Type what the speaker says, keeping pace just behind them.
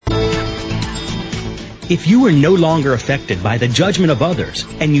If you were no longer affected by the judgment of others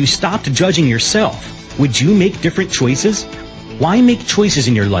and you stopped judging yourself, would you make different choices? Why make choices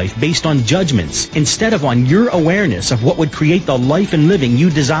in your life based on judgments instead of on your awareness of what would create the life and living you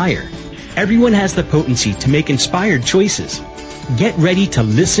desire? Everyone has the potency to make inspired choices. Get ready to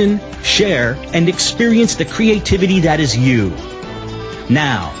listen, share, and experience the creativity that is you.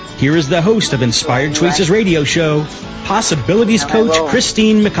 Now, here is the host of Inspired Choices Radio Show, Possibilities Coach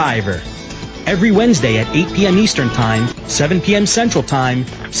Christine McIver. Every Wednesday at 8 p.m. Eastern Time, 7 p.m. Central Time,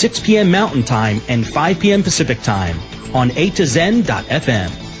 6 p.m. Mountain Time, and 5 p.m. Pacific Time on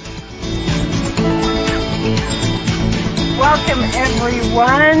A2Zen.fm. Welcome,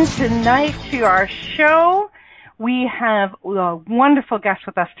 everyone, tonight to our show. We have a wonderful guest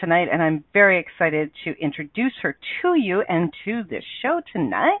with us tonight, and I'm very excited to introduce her to you and to this show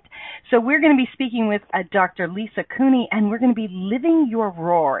tonight. So we're going to be speaking with Dr. Lisa Cooney, and we're going to be Living Your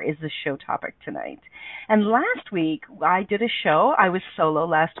Roar is the show topic tonight. And last week, I did a show. I was solo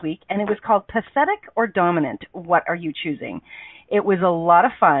last week, and it was called Pathetic or Dominant? What Are You Choosing? It was a lot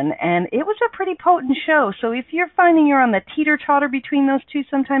of fun, and it was a pretty potent show. So if you're finding you're on the teeter-totter between those two,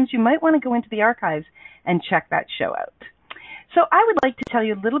 sometimes you might want to go into the archives and check that show out. So I would like to tell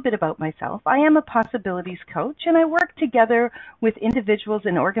you a little bit about myself. I am a possibilities coach, and I work together with individuals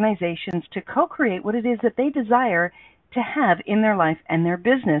and organizations to co-create what it is that they desire to have in their life and their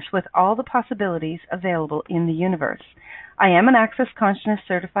business with all the possibilities available in the universe. I am an Access Consciousness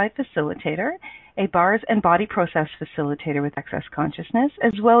Certified Facilitator, a bars and body process facilitator with Access Consciousness,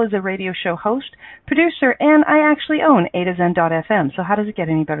 as well as a radio show host, producer, and I actually own A2Zen.fm. So how does it get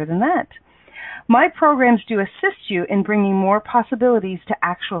any better than that? My programs do assist you in bringing more possibilities to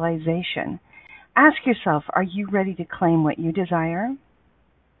actualization. Ask yourself, are you ready to claim what you desire?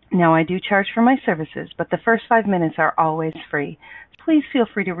 Now, I do charge for my services, but the first 5 minutes are always free. Please feel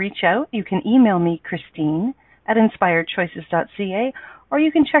free to reach out. You can email me, Christine, at inspiredchoices.ca, or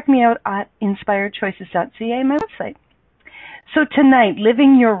you can check me out at inspiredchoices.ca, my website. So tonight,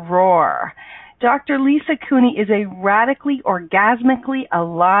 Living Your Roar. Dr. Lisa Cooney is a radically, orgasmically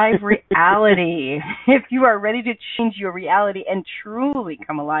alive reality. If you are ready to change your reality and truly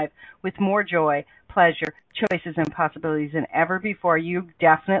come alive with more joy, pleasure, choices, and possibilities than ever before, you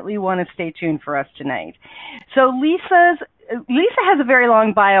definitely want to stay tuned for us tonight. So Lisa has a very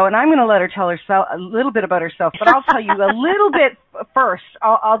long bio, and I'm going to let her tell herself a little bit about herself, but I'll tell you a little bit first.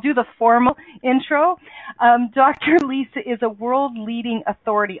 I'll do the formal intro. Dr. Lisa is a world-leading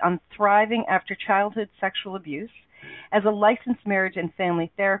authority on thriving after childhood sexual abuse. As a licensed marriage and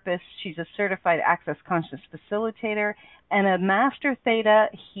family therapist, she's a certified Access Consciousness Facilitator and a Master Theta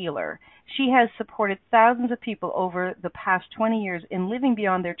healer. She has supported thousands of people over the past 20 years in living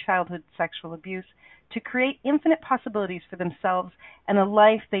beyond their childhood sexual abuse to create infinite possibilities for themselves and a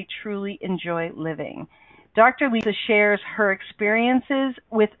life they truly enjoy living. Dr. Lisa shares her experiences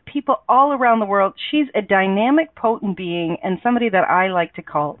with people all around the world. She's a dynamic, potent being and somebody that I like to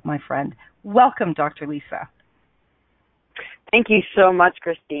call my friend. Welcome, Dr. Lisa. Thank you so much,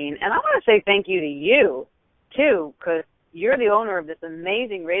 Christine. And I want to say thank you to you, too, because you're the owner of this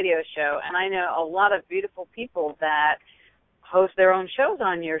amazing radio show, and I know a lot of beautiful people that host their own shows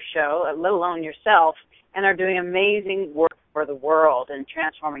on your show, let alone yourself, and are doing amazing work for the world and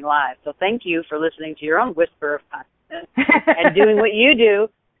transforming lives. So thank you for listening to your own whisper of consciousness and doing what you do,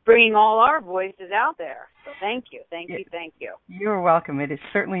 bringing all our voices out there. So thank you, thank you, thank you. You're welcome. It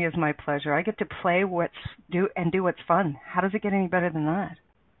certainly is my pleasure. I get to play do what's fun. How does it get any better than that?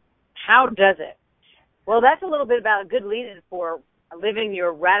 How does it? Well, that's a little bit about a good lead-in for living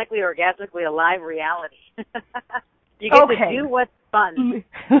your radically orgasmically alive reality. You get to do what's fun.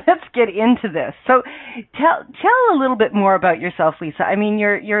 Let's get into this. So tell a little bit more about yourself, Lisa. I mean,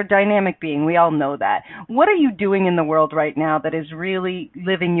 you're a dynamic being. We all know that. What are you doing in the world right now that is really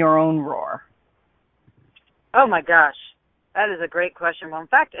living your own roar? Oh, my gosh. That is a great question. Well, in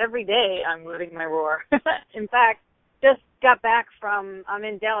fact, every day I'm living my roar. In fact, just got back I'm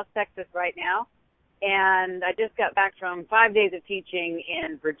in Dallas, Texas right now, and I just got back from 5 days of teaching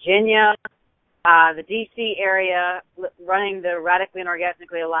in Virginia, the D.C. area, running the Radically and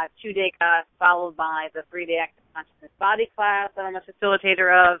Orgasmically Alive 2-day class, followed by the 3-day Active Consciousness Body class that I'm a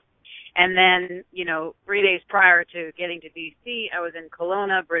facilitator of. And then, 3 days prior to getting to D.C., I was in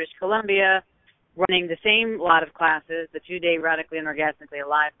Kelowna, British Columbia, running the same lot of classes, the 2-day Radically and Orgasmically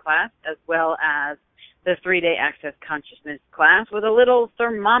Alive class, as well as the 3-day Access Consciousness class with a little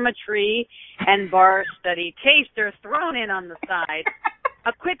thermometry and bar study taster thrown in on the side,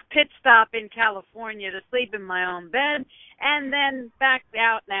 a quick pit stop in California to sleep in my own bed, and then back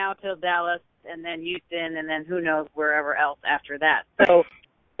out now till Dallas, and then Houston, and then who knows wherever else after that. So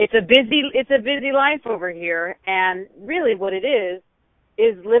it's a busy life over here, and really what it is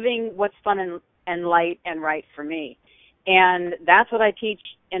living what's fun and light and right for me. And that's what I teach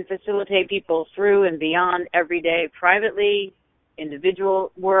and facilitate people through and beyond every day, privately,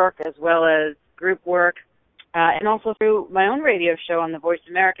 individual work, as well as group work, and also through my own radio show on the Voice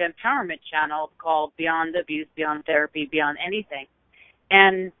America Empowerment Channel called Beyond Abuse, Beyond Therapy, Beyond Anything.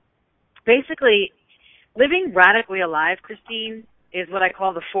 And basically, living radically alive, Christine, is what I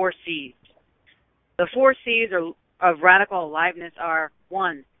call the 4 C's. The 4 C's of radical aliveness are: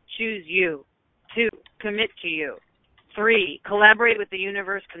 1, choose you; 2, commit to you; 3, collaborate with the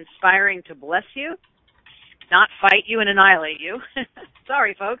universe conspiring to bless you, not fight you and annihilate you.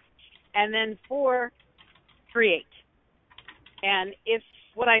 Sorry, folks. And then 4, create. And if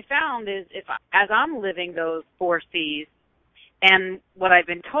what I found is, as I'm living those 4 C's, and what I've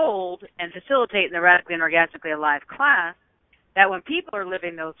been told and facilitate in the Radically and Orgasmically Alive class, that when people are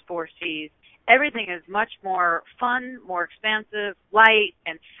living those 4 C's, everything is much more fun, more expansive, light,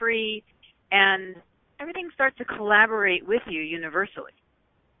 and free, and everything starts to collaborate with you universally.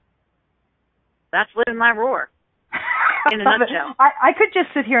 That's living my roar in a nutshell. I could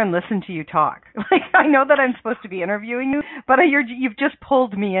just sit here and listen to you talk. Like, I know that I'm supposed to be interviewing you, but you've just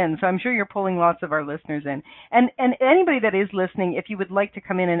pulled me in, so I'm sure you're pulling lots of our listeners in. And anybody that is listening, if you would like to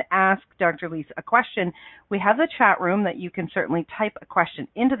come in and ask Dr. Lise a question, we have the chat room that you can certainly type a question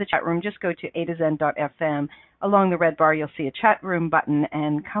into the chat room. Just go to a2zen.fm. Along the red bar, you'll see a chat room button,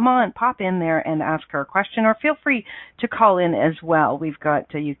 and come on, pop in there and ask her a question, or feel free to call in as well. We've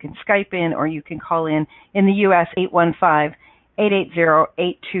got, you can Skype in, or you can call in the U.S.,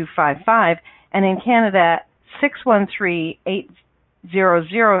 815-880-8255, and in Canada,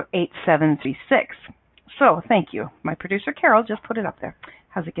 613-800-8736. So, thank you. My producer, Carol, just put it up there.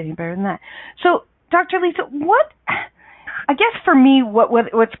 How's it getting better than that? So, Dr. Lisa, I guess for me,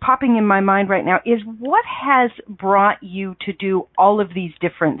 what's popping in my mind right now is what has brought you to do all of these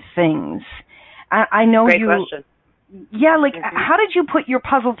different things? I know Great question. Yeah, like, how did you put your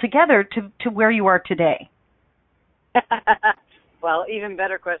puzzle together to where you are today? Well, even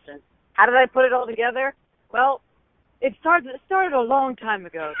better question. How did I put it all together? Well, it started a long time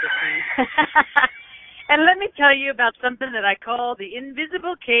ago, Christine. And let me tell you about something that I call the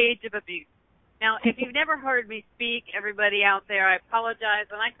invisible cage of abuse. Now, if you've never heard me speak, everybody out there, I apologize.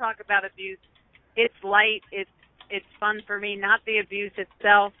 When I talk about abuse, it's light, it's fun for me, not the abuse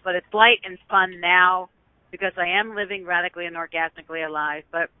itself, but it's light and fun now because I am living radically and orgasmically alive.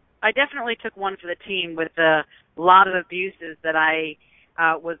 But I definitely took one for the team with a lot of abuses that I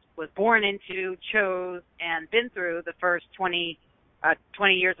was born into, chose, and been through the first 20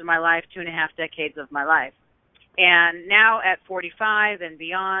 years of my life, 2.5 decades of my life. And now at 45 and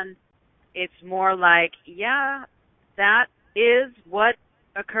beyond, it's more like, yeah, that is what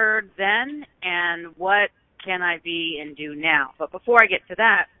occurred then, and what can I be and do now? But before I get to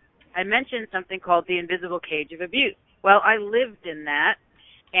that, I mentioned something called the invisible cage of abuse. Well, I lived in that,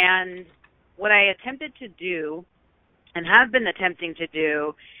 and what I attempted to do, and have been attempting to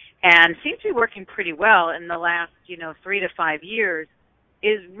do, and seems to be working pretty well in the last, 3 to 5 years,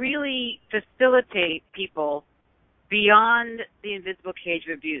 is really facilitate people beyond the invisible cage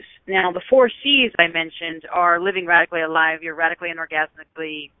of abuse. Now, the 4 C's I mentioned are living radically alive, your radically and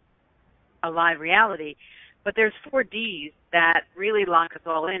orgasmically alive reality. But there's 4 D's that really lock us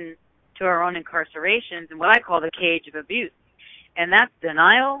all in to our own incarcerations and what I call the cage of abuse. And that's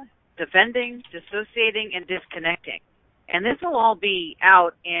denial, defending, dissociating, and disconnecting. And this will all be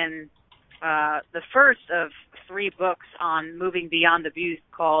out in the first of 3 books on moving beyond abuse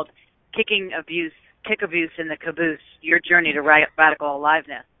called Kick Abuse in the Caboose, Your Journey to Radical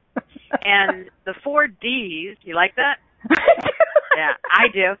Aliveness. And the 4 Ds, you like that? Yeah, I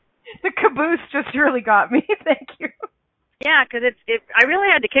do. The caboose just really got me. Thank you. Yeah, because I really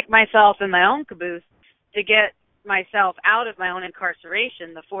had to kick myself in my own caboose to get myself out of my own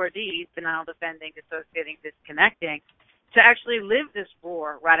incarceration, the 4 Ds, denial, defending, dissociating, disconnecting, to actually live this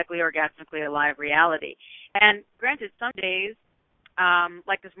raw, radically orgasmically alive reality. And granted, some days,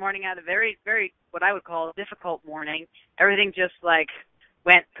 like this morning, I had a very, very, what I would call a difficult morning. Everything just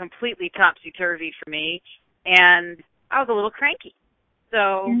went completely topsy-turvy for me, and I was a little cranky.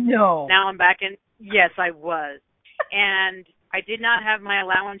 So no. Now I'm back in, yes, I was. And I did not have my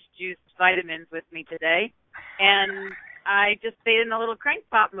allowance juice vitamins with me today, and I just stayed in a little crank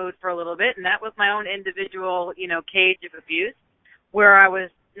pop mood for a little bit, and that was my own individual, cage of abuse, where I was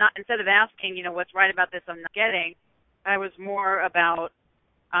not, instead of asking, what's right about this I'm not getting, I was more about,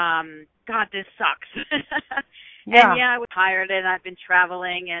 God, this sucks. Yeah. And I was tired, and I've been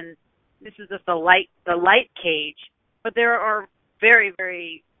traveling, and this is just the light cage. But there are very,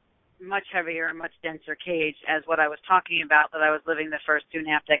 very much heavier and much denser cage as what I was talking about, that I was living the first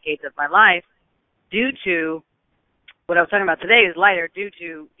 2.5 decades of my life, due to what I was talking about today is lighter due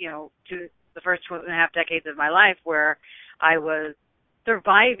to, to the first 2.5 decades of my life where I was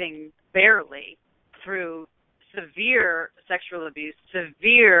surviving barely through severe sexual abuse,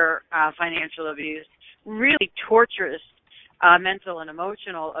 severe financial abuse, really torturous mental and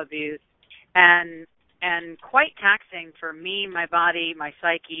emotional abuse, and quite taxing for me, my body, my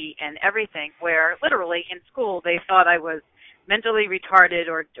psyche, and everything, where literally in school they thought I was mentally retarded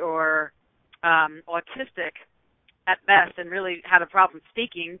or autistic at best, and really had a problem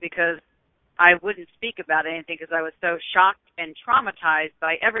speaking because I wouldn't speak about anything because I was so shocked and traumatized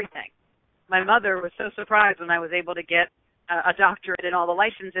by everything. My mother was so surprised when I was able to get a doctorate and all the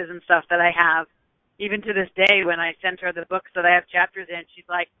licenses and stuff that I have. Even to this day, when I sent her the books that I have chapters in, she's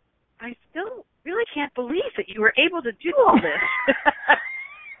like, I still really can't believe that you were able to do all this.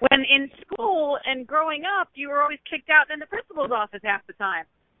 When in school and growing up, you were always kicked out in the principal's office half the time.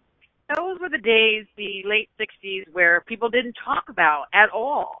 Those were the days, the late 60s, where people didn't talk about at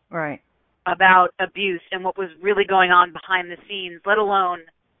all about abuse and what was really going on behind the scenes, let alone,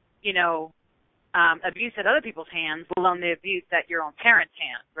 abuse at other people's hands, let alone the abuse at your own parents'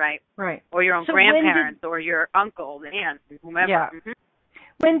 hands, right? Right. Or your own grandparents or your uncle, the aunt, whomever. Yeah. Mm-hmm.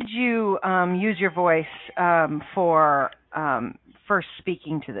 When did you use your voice for first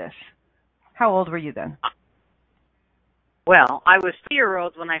speaking to this? How old were you then? Well, I was 3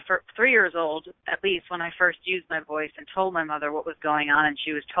 years old, at least, when I first used my voice and told my mother what was going on, and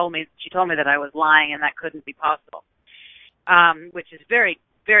she told me that I was lying and that couldn't be possible, which is very,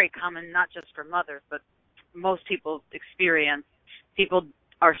 very common, not just for mothers, but most people's experience. People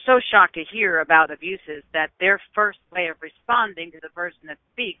are so shocked to hear about abuses that their first way of responding to the person that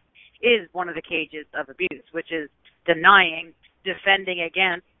speaks is one of the cages of abuse, which is denying, defending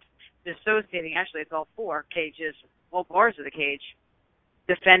against, dissociating. Actually, it's all 4 cages, all bars of the cage.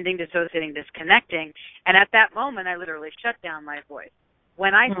 Defending, dissociating, disconnecting. And at that moment, I literally shut down my voice.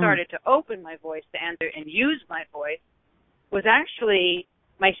 When I started to open my voice to answer and use my voice was actually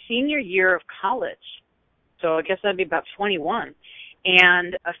my senior year of college. So I guess that'd be about 21.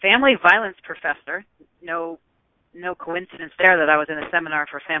 And a family violence professor, no coincidence there that I was in a seminar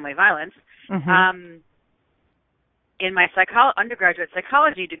for family violence, in my undergraduate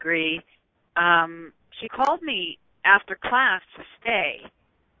psychology degree, she called me after class to stay,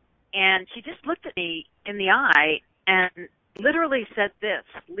 and she just looked at me in the eye and literally said this,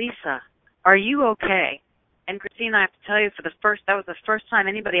 Lisa, are you okay? And Christine, I have to tell you, that was the first time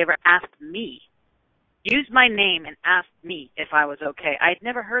anybody ever asked me, used my name and asked me if I was okay. I'd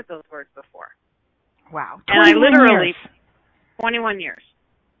never heard those words before. Wow. And I literally, 21 years.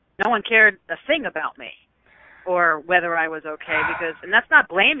 No one cared a thing about me or whether I was okay, and that's not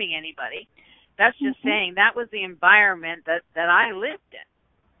blaming anybody. That's just saying that was the environment that I lived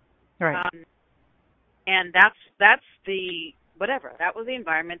in. Right. And that's the, whatever, that was the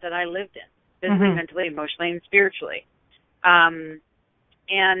environment that I lived in, physically, mentally, emotionally, and spiritually.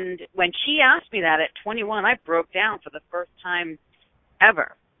 And when she asked me that at 21, I broke down for the first time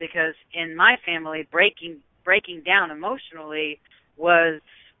ever, because in my family, breaking down emotionally was,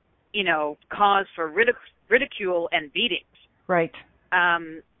 cause for ridicule and beatings. Right.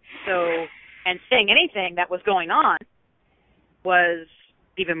 And saying anything that was going on was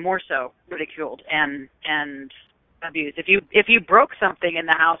even more so ridiculed and abused. If you broke something in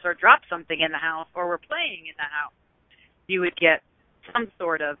the house or dropped something in the house or were playing in the house, you would get some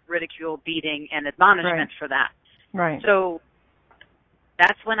sort of ridicule, beating, and admonishment for that. Right. So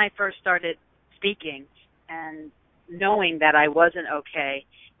that's when I first started speaking and knowing that I wasn't okay.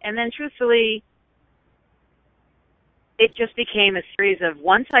 And then truthfully, it just became a series of,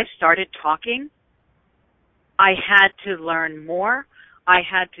 once I started talking, I had to learn more. I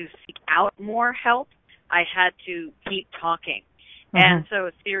had to seek out more help. I had to keep talking. And so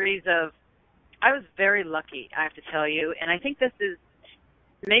a series of, I was very lucky, I have to tell you. And I think this is,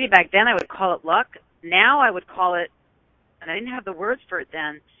 maybe back then I would call it luck. Now I would call it, and I didn't have the words for it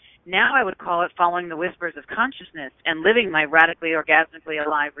then, now I would call it following the whispers of consciousness and living my radically, orgasmically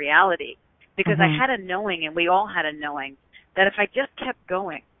alive reality. Because I had a knowing, and we all had a knowing, that if I just kept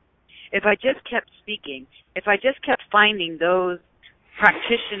going, if I just kept speaking, if I just kept finding those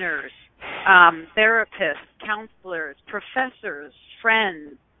practitioners, therapists, counselors, professors,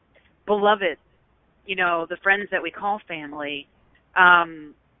 friends, beloved, the friends that we call family, Are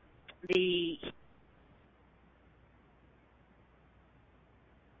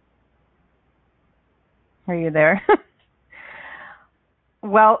you there?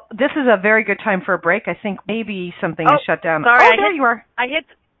 Well, this is a very good time for a break. I think maybe something is shut down. Sorry, there you are. I hit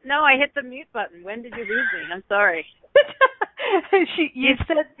No, I hit the mute button. When did you lose me? I'm sorry. You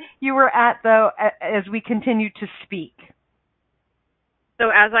said you were at, though, as we continued to speak. So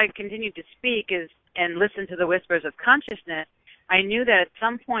as I continued to speak and listen to the whispers of consciousness, I knew that at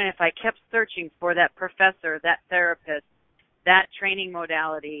some point if I kept searching for that professor, that therapist, that training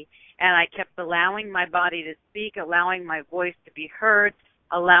modality, and I kept allowing my body to speak, allowing my voice to be heard,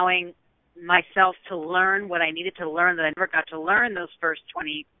 allowing myself to learn what I needed to learn that I never got to learn those first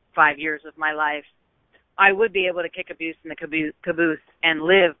 25 years of my life, I would be able to kick abuse in the caboose and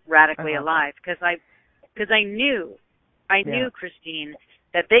live radically alive. Because I knew, Christine,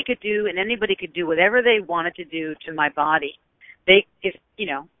 that they could do and anybody could do whatever they wanted to do to my body.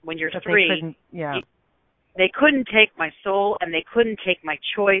 When you're free, they couldn't take my soul and they couldn't take my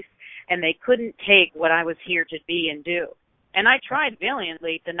choice and they couldn't take what I was here to be and do. And I tried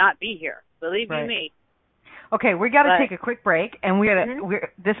valiantly to not be here. Believe you me. Okay, we got to take a quick break, and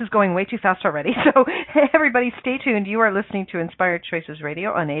this is going way too fast already. So everybody, stay tuned. You are listening to Inspired Choices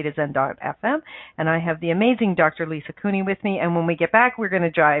Radio on A to Zen.fm, and I have the amazing Dr. Lisa Cooney with me. And when we get back, we're going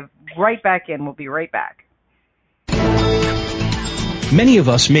to dive right back in. We'll be right back. Many of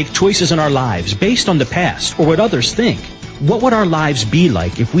us make choices in our lives based on the past or what others think. What would our lives be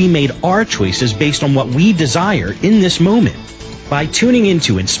like if we made our choices based on what we desire in this moment? By tuning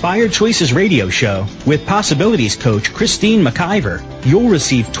into Inspired Choices Radio Show with Possibilities Coach Christine McIver, you'll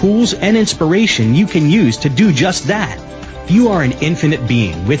receive tools and inspiration you can use to do just that. You are an infinite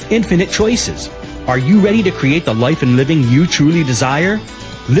being with infinite choices. Are you ready to create the life and living you truly desire?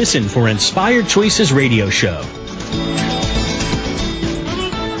 Listen for Inspired Choices Radio Show.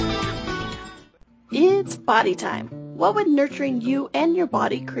 It's body time. What would nurturing you and your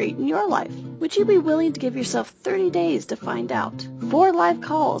body create in your life? Would you be willing to give yourself 30 days to find out? 4 live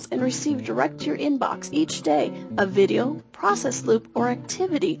calls and receive direct to your inbox each day a video, process loop, or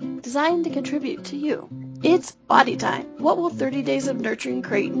activity designed to contribute to you. It's body time. What will 30 days of nurturing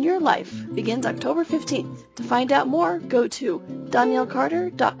create in your life? Begins October 15th. To find out more, go to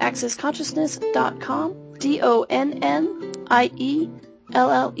DonielleCarter.accessconsciousness.com,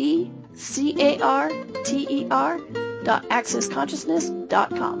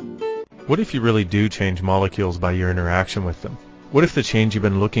 DonielleCarter.accessconsciousness.com. What if you really do change molecules by your interaction with them? What if the change you've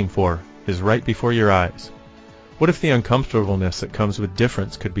been looking for is right before your eyes? What if the uncomfortableness that comes with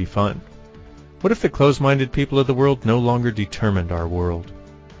difference could be fun? What if the closed-minded people of the world no longer determined our world?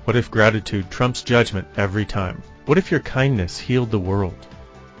 What if gratitude trumps judgment every time? What if your kindness healed the world?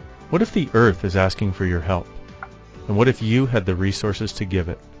 What if the earth is asking for your help? And what if you had the resources to give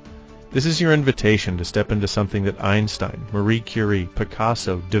it? This is your invitation to step into something that Einstein, Marie Curie,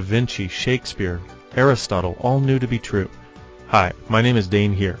 Picasso, Da Vinci, Shakespeare, Aristotle all knew to be true. Hi, my name is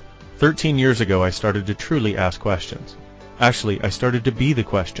Dane here. 13 years ago I started to truly ask questions. Actually, I started to be the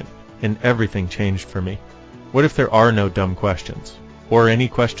question, and everything changed for me. What if there are no dumb questions, or any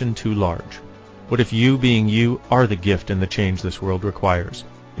question too large? What if you being you are the gift and the change this world requires?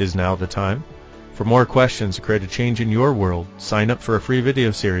 Is now the time? For more questions to create a change in your world, sign up for a free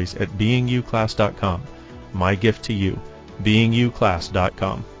video series at beingyouclass.com. My gift to you,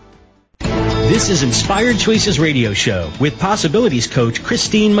 beingyouclass.com. This is Inspired Choices Radio Show with Possibilities Coach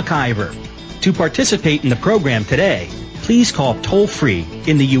Christine McIver. To participate in the program today, please call toll-free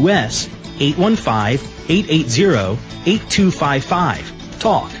in the U.S. 815-880-8255,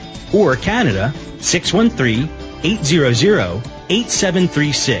 TALK, or Canada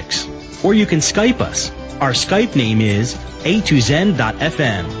 613-800-8736. Or you can Skype us. Our Skype name is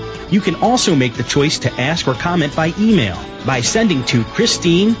a2zen.fm. You can also make the choice to ask or comment by email by sending to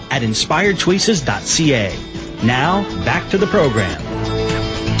Christine@inspiredchoices.ca. Now, back to the program.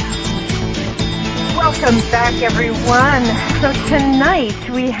 Welcome back, everyone. So tonight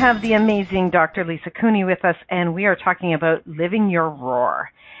we have the amazing Dr. Lisa Cooney with us, and we are talking about living your roar.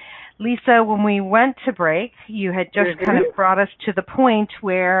 Lisa, when we went to break, you had just kind of brought us to the point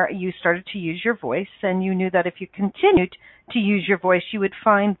where you started to use your voice, and you knew that if you continued to use your voice, you would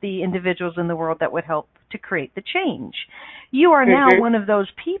find the individuals in the world that would help to create the change. You are now one of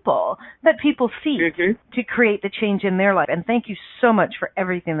those people that people seek to create the change in their life. And thank you so much for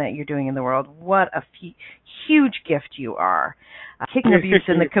everything that you're doing in the world. What a huge gift you are. Kicking abuse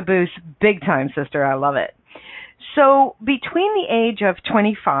in the caboose, big time, sister. I love it. So between the age of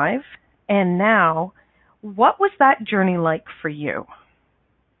 25 and now, what was that journey like for you?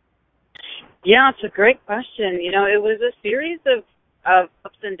 Yeah, it's a great question. You know, it was a series of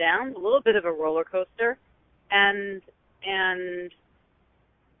ups and downs, a little bit of a roller coaster,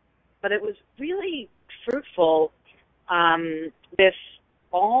 but it was really fruitful with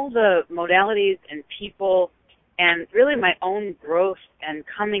all the modalities and people and really my own growth and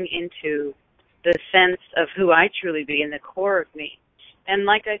coming into the sense of who I truly be and the core of me. And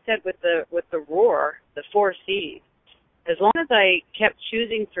like I said with the roar, the 4 C's, as long as I kept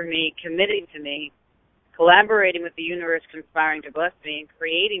choosing for me, committing to me, collaborating with the universe, conspiring to bless me, and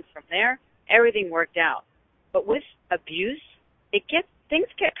creating from there, everything worked out. But with abuse, things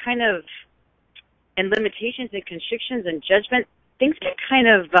get kind of, and limitations and constrictions and judgment, things get kind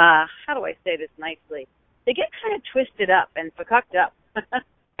of, how do I say this nicely? They get kind of twisted up and fucked up.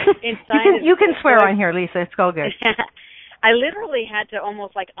 You can swear on here, Lisa. It's all good. I literally had to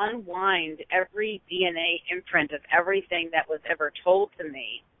almost like unwind every DNA imprint of everything that was ever told to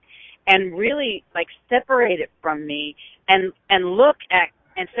me and really like separate it from me and look at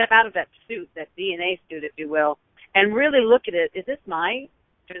and step out of that suit, that DNA suit, if you will, and really look at it. Is this my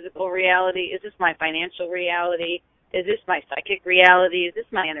physical reality? Is this my financial reality? Is this my psychic reality? Is this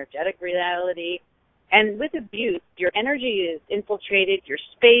my energetic reality? And with abuse, your energy is infiltrated, your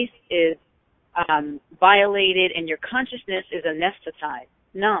space is violated, and your consciousness is anesthetized,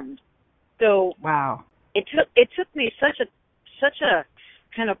 numbed. So wow, it took me such a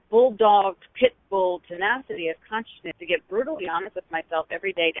kind of bulldog, pit bull tenacity of consciousness to get brutally honest with myself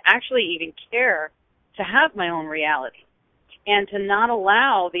every day, to actually even care to have my own reality and to not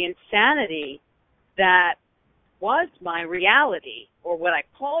allow the insanity that was my reality, or what I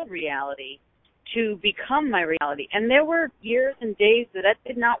called reality, to become my reality. And there were years and days that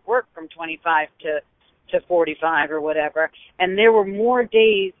did not work from 25 to 45 or whatever, and there were more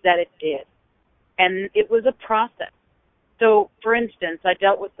days that it did. And it was a process. So, for instance, I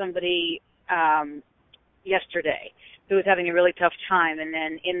dealt with somebody yesterday who was having a really tough time, and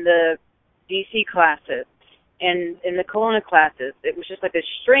then in the DC classes and in the Kelowna classes, it was just like a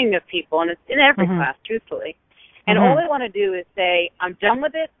string of people, and it's in every class, truthfully. And all they want to do is say, I'm done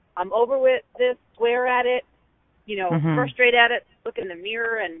with it, I'm over with this, swear at it, frustrate at it, look in the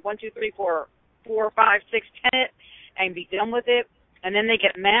mirror and 1, 2, 3, 4, 5, 6, 10 it, and be done with it. And then they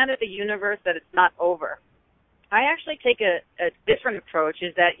get mad at the universe that it's not over. I actually take a different approach,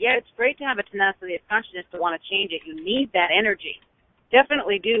 is that, yeah, it's great to have a tenacity of consciousness to want to change it. You need that energy.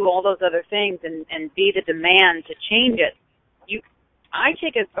 Definitely do all those other things and be the demand to change it. I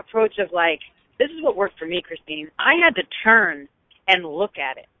take an approach of like, this is what worked for me, Christine. I had to turn and look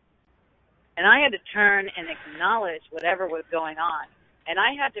at it. And I had to turn and acknowledge whatever was going on. And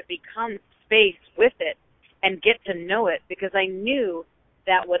I had to become space with it and get to know it, because I knew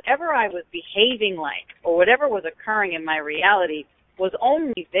that whatever I was behaving like or whatever was occurring in my reality was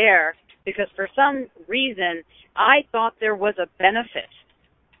only there because for some reason I thought there was a benefit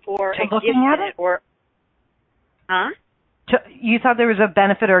or a gift in it. Or, you thought there was a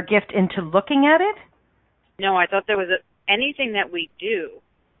benefit or a gift into looking at it? No, I thought there was anything that we do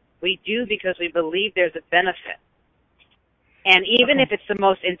because we believe there's a benefit. And even if it's the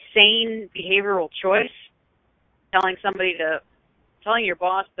most insane behavioral choice, telling your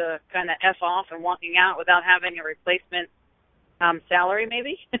boss to kind of F off and walking out without having a replacement salary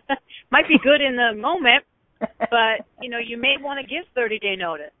maybe, might be good in the moment, but, you may want to give 30-day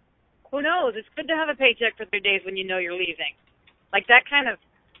notice. Who knows? It's good to have a paycheck for 3 days when you know you're leaving. Like that kind of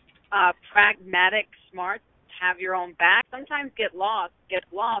pragmatic, smart, have your own back, sometimes gets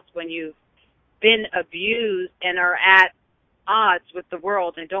lost when you've been abused and are at odds with the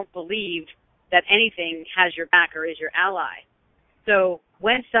world and don't believe that anything has your back or is your ally. So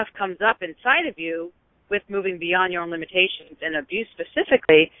when stuff comes up inside of you with moving beyond your own limitations and abuse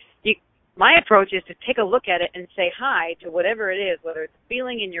specifically, my approach is to take a look at it and say hi to whatever it is, whether it's a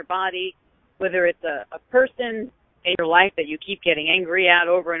feeling in your body, whether it's a person in your life that you keep getting angry at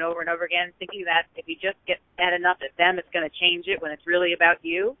over and over and over again, thinking that if you just get mad enough at them, it's going to change it when it's really about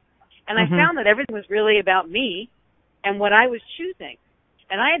you. And I found that everything was really about me and what I was choosing.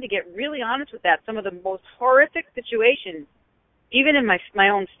 And I had to get really honest with that. Some of the most horrific situations, even in my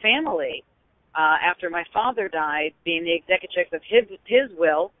own family, after my father died, being the executrix of his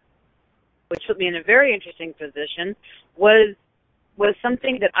will, which put me in a very interesting position, was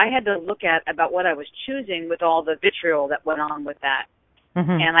something that I had to look at about what I was choosing with all the vitriol that went on with that.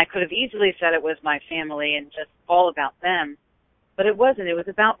 And I could have easily said it was my family and just all about them, but it wasn't. It was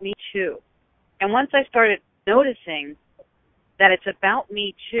about me too. And once I started noticing that it's about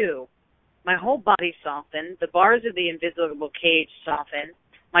me too, my whole body softened, the bars of the invisible cage softened,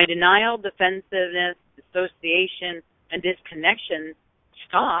 my denial, defensiveness, dissociation, and disconnection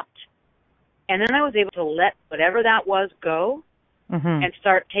stopped, and then I was able to let whatever that was go and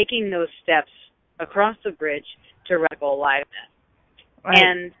start taking those steps across the bridge to radical aliveness. Right.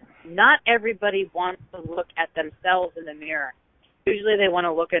 And not everybody wants to look at themselves in the mirror. Usually they want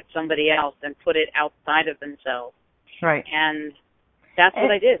to look at somebody else and put it outside of themselves. Right. And that's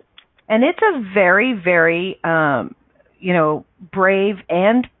what I did. And it's a very, very, brave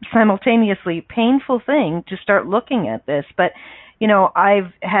and simultaneously painful thing to start looking at this. But,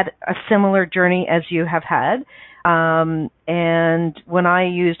 I've had a similar journey as you have had. And when I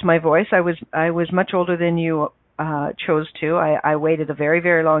used my voice, I was much older than you chose to. I waited a very,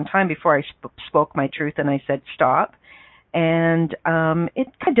 very long time before I spoke my truth, and I said stop. And it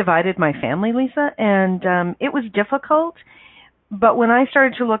kind of divided my family, Lisa, and it was difficult. But when I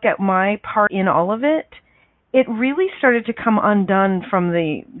started to look at my part in all of it, it really started to come undone from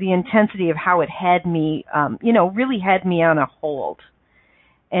the intensity of how it had me, really had me on a hold.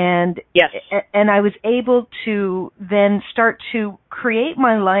 And yes, and I was able to then start to create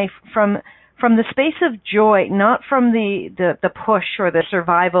my life from the space of joy, not from the push or the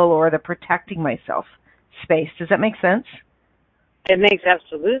survival or the protecting myself space. Does that make sense? It makes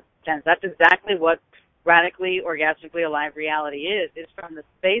absolute sense. That's exactly what radically orgasmically alive reality is. It's from the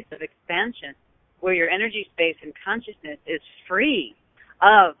space of expansion, where your energy space and consciousness is free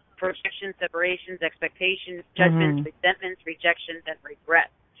of projections, separations, expectations, judgments, resentments, rejections, and regrets.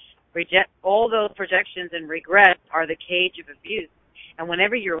 All those projections and regrets are the cage of abuse. And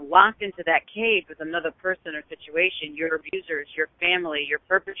whenever you're locked into that cage with another person or situation, your abusers, your family, your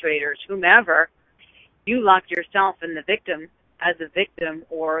perpetrators, whomever, you lock yourself in the victim as a victim,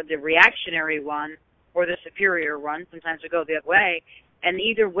 or the reactionary one, or the superior one. Sometimes we go the other way. And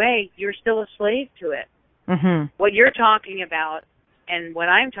either way, you're still a slave to it. Mm-hmm. What you're talking about and what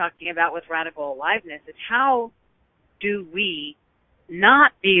I'm talking about with radical aliveness is how do we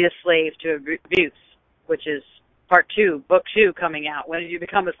not be a slave to abuse, which is part 2, book 2 coming out. When did you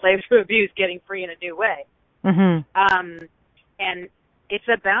become a slave to abuse, getting free in a new way? Mm-hmm. And it's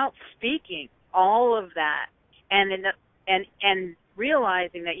about speaking all of that and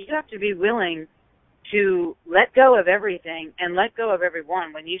realizing that you have to be willing to let go of everything and let go of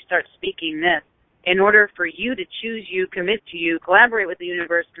everyone when you start speaking this, in order for you to choose you, commit to you, collaborate with the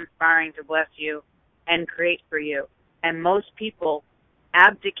universe conspiring to bless you and create for you. And most people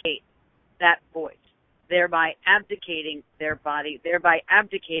abdicate that voice, thereby abdicating their body, thereby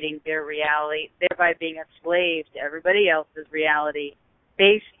abdicating their reality, thereby being a slave to everybody else's reality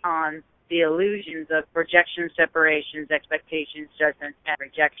based on the illusions of projection, separations, expectations, judgments, and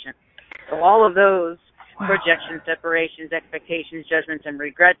rejection. So all of those projections, separations, expectations, judgments, and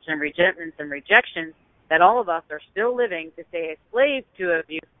regrets, and resentments, and rejections that all of us are still living to stay a slave to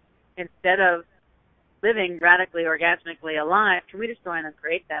abuse instead of living radically, orgasmically alive. Can we destroy and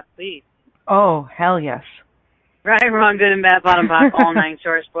uncreate that, please? Oh, hell yes. Right, wrong, good and bad, bottom, bottom, all 9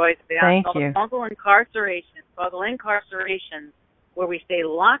 shorts, boys. Thank you. Causal incarceration, where we stay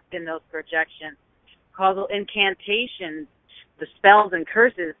locked in those projections. Causal incantations, the spells and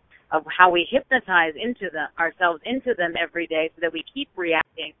curses of how we hypnotize ourselves into them every day so that we keep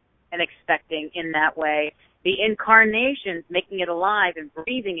reacting and expecting in that way. The incarnations, making it alive and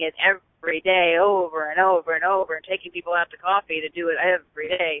breathing it every day over and over and over, and taking people out to coffee to do it every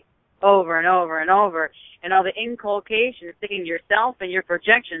day over and over and over. And all the inculcations, sticking yourself and your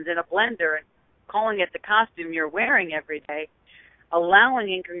projections in a blender and calling it the costume you're wearing every day. Allowing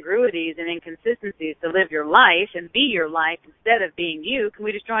incongruities and inconsistencies to live your life and be your life instead of being you. Can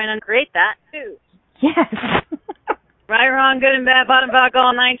we destroy and uncreate that, too? Yes. Right, wrong, good and bad, bottom, back,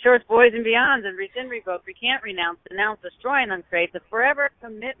 all 9 shorts, boys and beyonds, and rescind, revoke, recant, renounce, denounce, destroy, and uncreate. The forever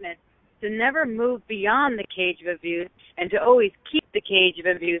commitment to never move beyond the cage of abuse and to always keep the cage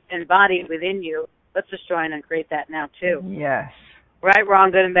of abuse embodied within you. Let's destroy and uncreate that now, too. Yes. Right,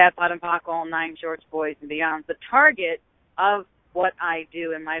 wrong, good and bad, bottom, back, all 9 shorts, boys and beyonds. The target of what I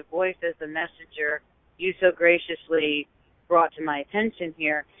do and my voice as the messenger you so graciously brought to my attention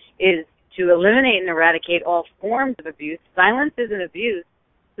here is to eliminate and eradicate all forms of abuse. Silence is an abuse,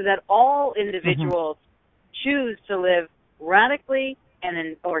 so that all individuals choose to live radically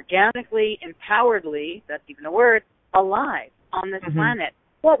and organically, empoweredly, that's even a word, alive on this planet.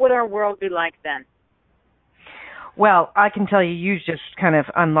 What would our world be like then? Well, I can tell you just kind of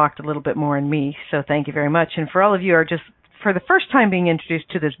unlocked a little bit more in me, so thank you very much. And for all of you who are just for the first time being introduced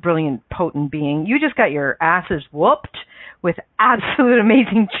to this brilliant, potent being, you just got your asses whooped with absolute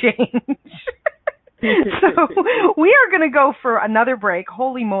amazing change. So we are going to go for another break.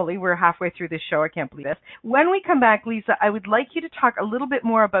 Holy moly, we're halfway through this show. I can't believe this. When we come back, Lisa, I would like you to talk a little bit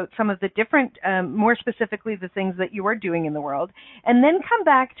more about some of the different, more specifically the things that you are doing in the world, and then come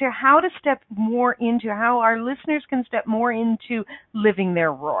back to how to step more into, how our listeners can step more into living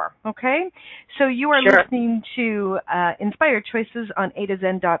their roar, okay? So you are listening to Inspired Choices on A to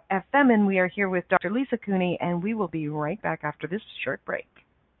Zen.fm, and we are here with Dr. Lisa Cooney, and we will be right back after this short break.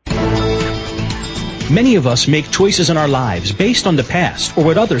 Many of us make choices in our lives based on the past or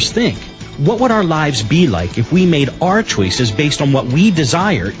what others think. What would our lives be like if we made our choices based on what we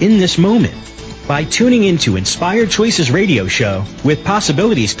desire in this moment? By tuning into Inspired Choices Radio Show with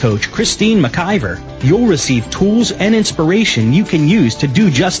Possibilities Coach Christine McIver, you'll receive tools and inspiration you can use to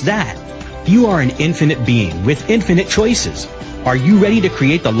do just that. You are an infinite being with infinite choices. Are you ready to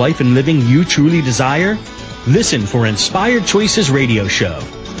create the life and living you truly desire? Listen for Inspired Choices Radio Show.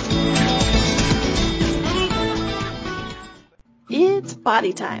 It's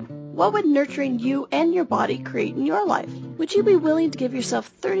body time. What would nurturing you and your body create in your life? Would you be willing to give yourself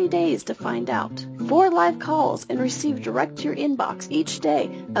 30 days to find out? 4 live calls and receive direct to your inbox each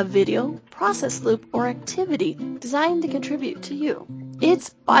day a video, process loop, or activity designed to contribute to you. It's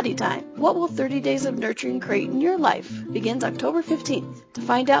body time. What will 30 days of nurturing create in your life? Begins October 15th. To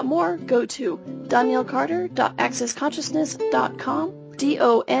find out more, go to DonielleCarter.accessconsciousness.com,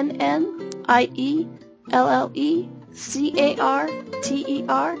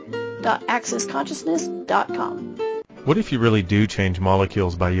 DonielleCarter.accessconsciousness.com. What if you really do change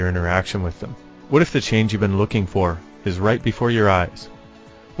molecules by your interaction with them? What if the change you've been looking for is right before your eyes?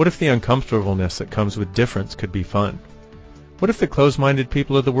 What if the uncomfortableness that comes with difference could be fun? What if the closed-minded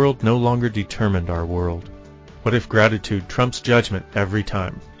people of the world no longer determined our world? What if gratitude trumps judgment every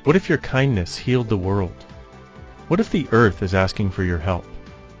time? What if your kindness healed the world? What if the earth is asking for your help?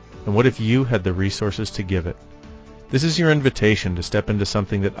 And what if you had the resources to give it? This is your invitation to step into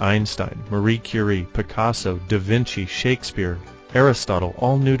something that Einstein, Marie Curie, Picasso, Da Vinci, Shakespeare, Aristotle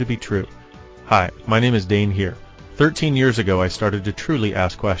all knew to be true. Hi, my name is Dane here. 13 years ago I started to truly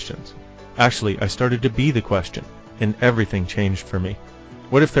ask questions. Actually, I started to be the question, and everything changed for me.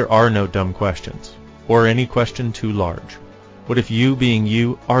 What if there are no dumb questions, or any question too large? What if you being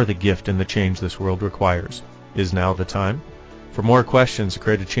you are the gift and the change this world requires? Is now the time? For more questions to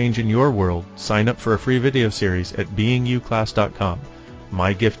create a change in your world, sign up for a free video series at beingyouclass.com.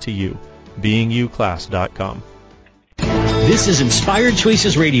 My gift to you, beingyouclass.com. This is Inspired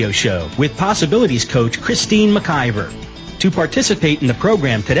Choices Radio Show with Possibilities Coach Christine McIver. To participate in the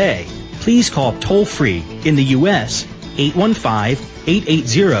program today, please call toll-free in the U.S.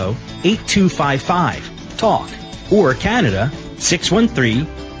 815-880-8255, TALK, or Canada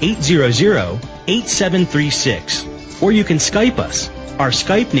 613-800-8736. Or you can Skype us. Our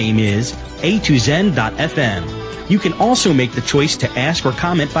Skype name is a2zen.fm. You can also make the choice to ask or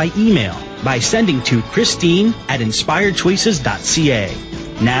comment by email by sending to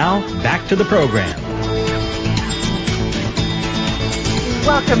Christine@inspiredchoices.ca. Now, back to the program.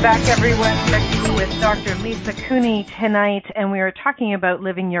 Welcome back, everyone. We're with Dr. Lisa Cooney tonight, and we are talking about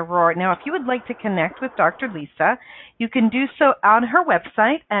living your roar. Now, if you would like to connect with Dr. Lisa, you can do so on her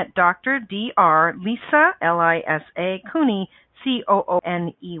website at Dr. Lisa, L-I-S-A, Cooney,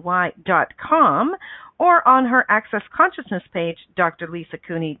 COONEY.com, or on her Access Consciousness page,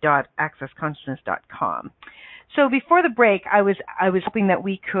 drlisacooney.accessconsciousness.com. So before the break, I was hoping that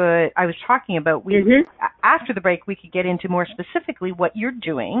after the break we could get into more specifically what you're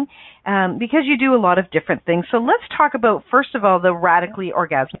doing, because you do a lot of different things. So let's talk about, first of all, the Radically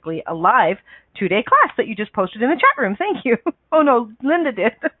Orgasmically Alive 2-day class that you just posted in the chat room. Thank you. Oh no, Linda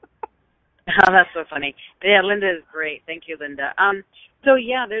did. Oh, that's so funny. Yeah, Linda is great. Thank you, Linda. So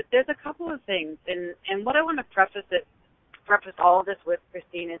yeah, there's a couple of things, and what I want to preface all of this with,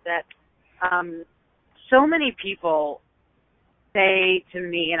 Christine, is that so many people say to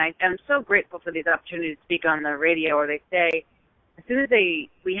me, and I'm so grateful for these opportunities to speak on the radio, or they say, as soon as we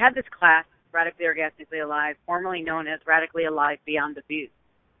had this class, Radically Orgasmically Alive, formerly known as Radically Alive Beyond Abuse.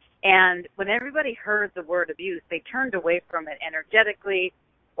 And when everybody heard the word abuse, they turned away from it energetically,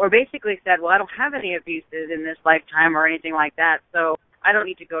 or basically said, well, I don't have any abuses in this lifetime or anything like that, so I don't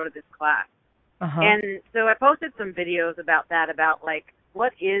need to go to this class. Uh-huh. And so I posted some videos about that, about like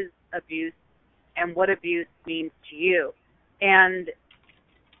what is abuse and what abuse means to you. And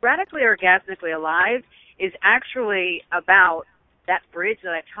Radically Orgasmically Alive is actually about that bridge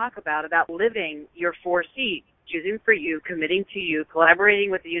that I talk about living your 4 C's, choosing for you, committing to you,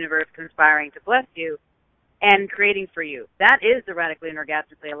 collaborating with the universe, conspiring to bless you, and creating for you. That is the Radically and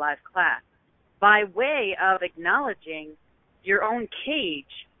Orgasmically Alive class. By way of acknowledging your own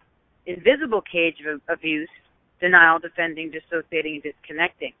cage invisible cage of abuse: denial, defending, dissociating, and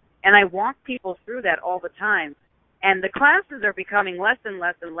disconnecting. And I walk people through that all the time. And the classes are becoming less and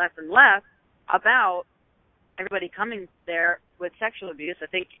less and less and less about everybody coming there with sexual abuse. I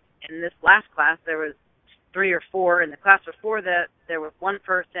think in this last class there was 3 or 4. In the class before that there was 1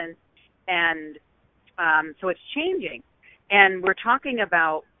 person. And so it's changing. And we're talking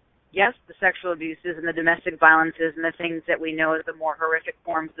about, yes, the sexual abuses and the domestic violences and the things that we know as the more horrific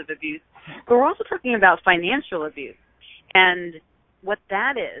forms of abuse. But we're also talking about financial abuse and what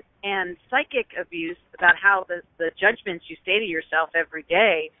that is, and psychic abuse, about how the judgments you say to yourself every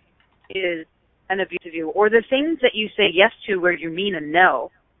day is an abuse of you, or the things that you say yes to where you mean a no,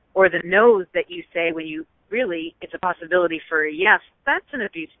 or the no's that you say when you really, it's a possibility for a yes, that's an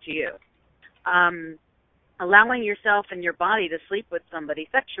abuse to you. Allowing yourself and your body to sleep with somebody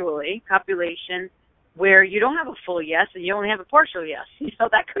sexually, copulation, where you don't have a full yes and you only have a partial yes.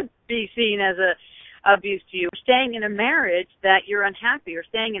 That could be seen as a abuse to you. Staying in a marriage that you're unhappy, or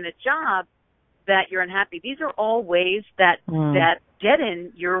staying in a job that you're unhappy. These are all ways that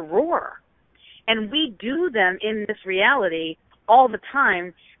deaden your roar. And we do them in this reality all the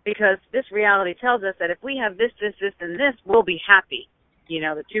time, because this reality tells us that if we have this, this, this, and this, we'll be happy.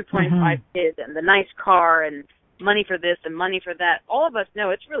 The 2.5 kids and the nice car and money for this and money for that. All of us know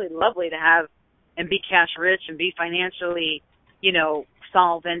it's really lovely to have and be cash rich and be financially,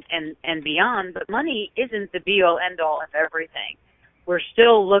 solvent and beyond, but money isn't the be-all, end-all of everything. We're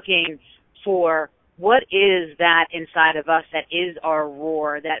still looking for what is that inside of us that is our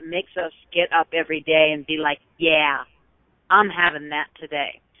roar, that makes us get up every day and be like, yeah, I'm having that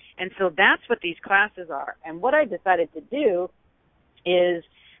today. And so that's what these classes are. And what I decided to do is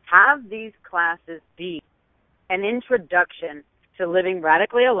have these classes be an introduction to living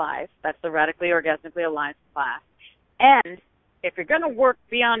radically alive. That's the Radically Orgasmically Alive class. And if you're going to work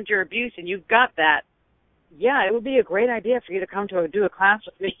beyond your abuse and you've got that, yeah, it would be a great idea for you to come to do a class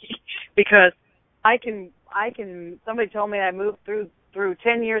with me, because I can, somebody told me I moved through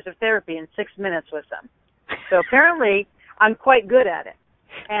 10 years of therapy in 6 minutes with them. So apparently I'm quite good at it.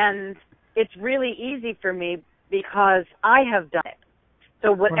 And it's really easy for me because I have done it.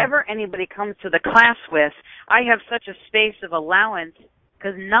 So whatever anybody comes to the class with, I have such a space of allowance,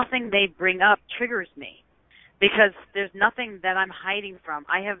 because nothing they bring up triggers me, because there's nothing that I'm hiding from.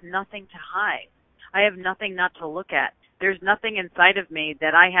 I have nothing to hide. I have nothing not to look at. There's nothing inside of me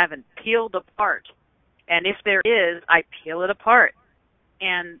that I haven't peeled apart. And if there is, I peel it apart.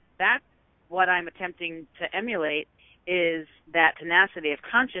 And that's what I'm attempting to emulate, is that tenacity of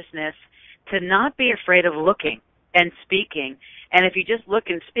consciousness, to not be afraid of looking and speaking. And if you just look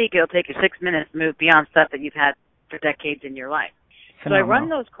and speak, it'll take you 6 minutes to move beyond stuff that you've had for decades in your life. Phenomenal. So I run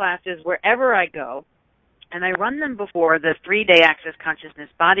those classes wherever I go, and I run them before the 3-day Access Consciousness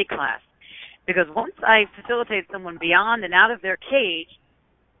body class. Because once I facilitate someone beyond and out of their cage,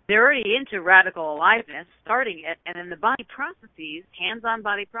 they're already into radical aliveness, starting it, and then the body processes, hands-on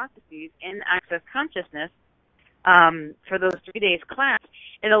body processes in Access Consciousness, for those 3 days class,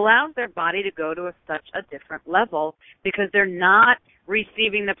 it allows their body to go to such a different level, because they're not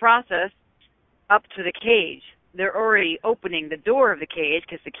receiving the process up to the cage. They're already opening the door of the cage,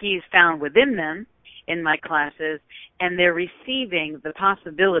 because the key is found within them in my classes, and they're receiving the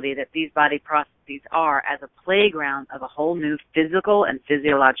possibility that these body processes are as a playground of a whole new physical and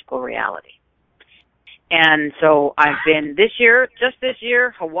physiological reality. And so I've been this year,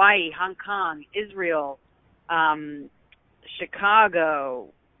 Hawaii, Hong Kong, Israel, Chicago,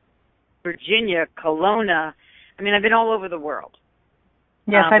 Virginia, Kelowna. I mean, I've been all over the world.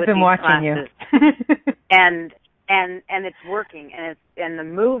 Yes, I've been watching classes. You. and it's working, and the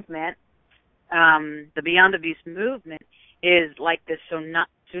movement, the Beyond Abuse movement, is like this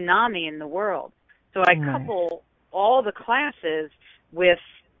tsunami in the world. So I couple all the classes with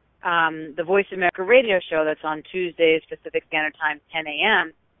the Voice America radio show that's on Tuesdays, Pacific Standard Time, 10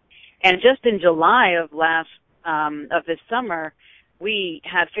 a.m. And just in July of this summer, we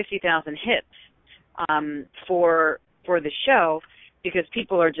had 50,000 hits for the show, because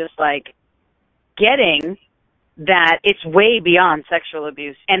people are just like getting that it's way beyond sexual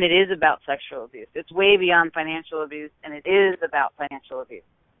abuse, and it is about sexual abuse. It's way beyond financial abuse, and it is about financial abuse.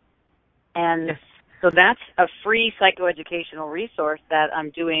 And so that's a free psychoeducational resource that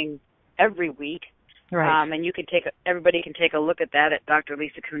I'm doing every week. Right. And everybody can take a look at that at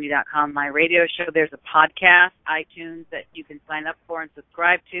drlisacooney.com. My radio show, there's a podcast, iTunes, that you can sign up for and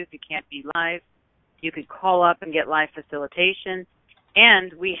subscribe to if you can't be live. You can call up and get live facilitation.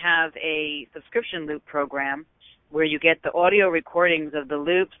 And we have a subscription loop program where you get the audio recordings of the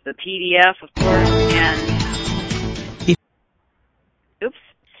loops, the PDF, of course,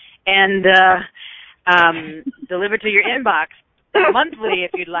 and delivered to your inbox monthly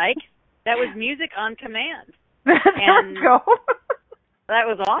if you'd like. That was music on command. And go. That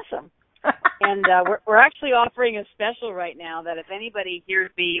was awesome. And we're actually offering a special right now that if anybody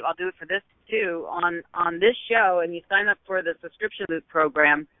hears me, I'll do it for this too, on this show, and you sign up for the Subscription Loop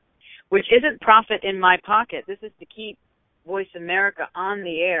program, which isn't profit in my pocket. This is to keep Voice America on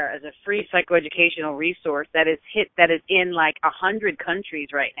the air as a free psychoeducational resource that is in like 100 countries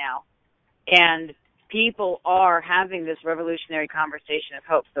right now. And people are having this revolutionary conversation of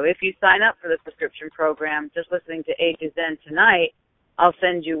hope. So if you sign up for the subscription program, just listening to A to Zen tonight, I'll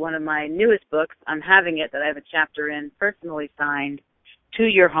send you one of my newest books. I'm having it that I have a chapter in, personally signed, to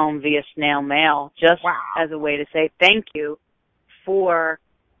your home via snail mail, just as a way to say thank you for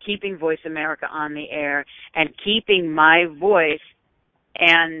keeping Voice America on the air and keeping my voice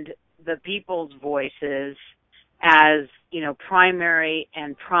and the people's voices as, you know, primary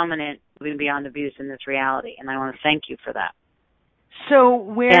and prominent moving beyond abuse in this reality. And I want to thank you for that. So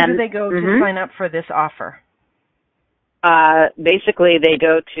where do they go to sign up for this offer? Basically, they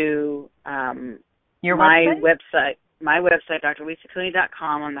go to your website,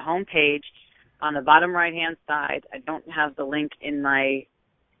 drlisacooney.com. On the home page, on the bottom right-hand side. I don't have the link in my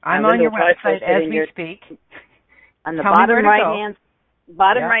I'm on your website as we speak. On the bottom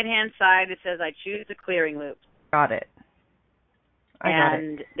right-hand side, it says, I choose the clearing loop. Got it.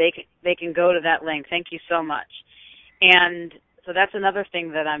 And they can go to that link. Thank you so much. And so that's another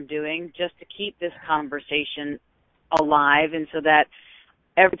thing that I'm doing, just to keep this conversation alive, and so that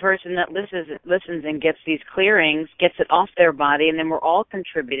every person that listens and gets these clearings gets it off their body, and then we're all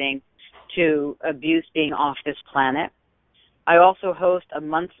contributing to abuse being off this planet. I also host a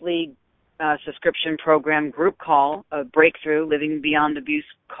monthly subscription program group call, a Breakthrough Living Beyond Abuse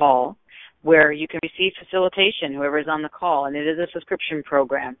call, where you can receive facilitation, whoever is on the call, and it is a subscription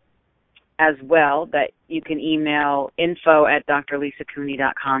program as well that you can email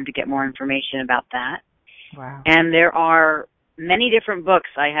info@drlisacooney.com to get more information about that. Wow. And there are many different books.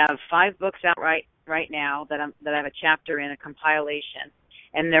 I have 5 books out right now that I have a chapter in, a compilation,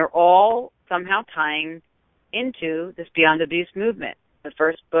 and they're all somehow tying into this Beyond Abuse movement. The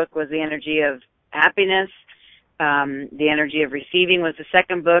first book was The Energy of Happiness. The Energy of Receiving was the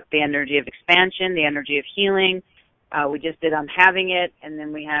second book. The Energy of Expansion, The Energy of Healing. We just did I'm Having It, and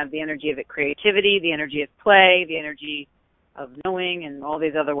then we have The Energy of Creativity, The Energy of Play, The Energy of Knowing, and all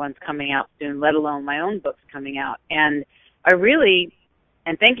these other ones coming out soon, let alone my own books coming out. And I really,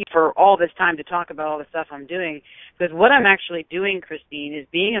 and thank you for all this time to talk about all the stuff I'm doing, because what I'm actually doing, Christine, is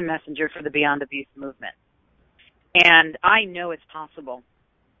being a messenger for the Beyond Abuse movement. And I know it's possible.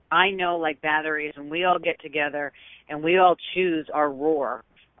 I know, like batteries, when we all get together and we all choose our roar,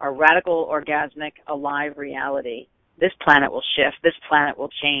 our radical, orgasmic, alive reality, this planet will shift. This planet will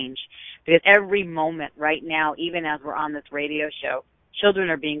change. Because every moment right now, even as we're on this radio show, children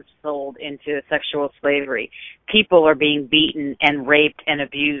are being sold into sexual slavery. People are being beaten and raped and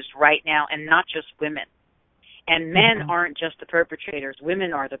abused right now, and not just women. And men aren't just the perpetrators.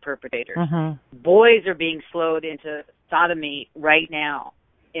 Women are the perpetrators. Boys are being slowed into sodomy right now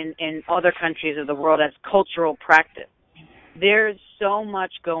in other countries of the world as cultural practice. There's so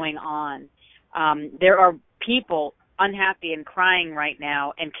much going on. There are people unhappy and crying right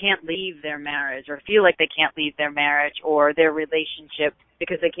now and can't leave their marriage, or feel like they can't leave their marriage or their relationship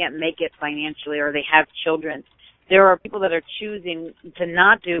because they can't make it financially, or they have children. There are people that are choosing to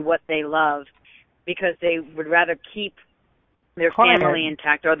not do what they love because they would rather keep their family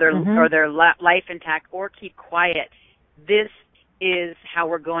intact or their life intact, or keep quiet. This is how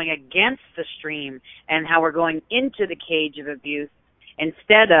we're going against the stream and how we're going into the cage of abuse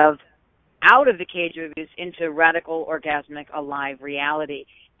instead of out of the cage of abuse into radical, orgasmic, alive reality.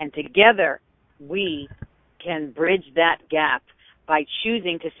 And together we can bridge that gap by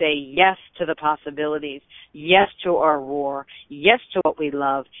choosing to say yes to the possibilities, yes to our roar, yes to what we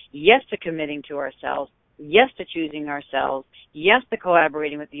love, yes to committing to ourselves, yes to choosing ourselves, yes to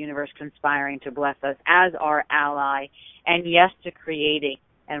collaborating with the universe, conspiring to bless us as our ally, and yes to creating.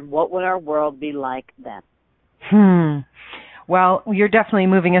 And what would our world be like then? Well, you're definitely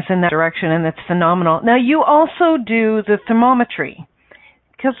moving us in that direction, and it's phenomenal. Now, you also do the thermometry.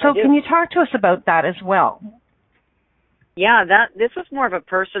 So can you talk to us about that as well? Yeah, this was more of a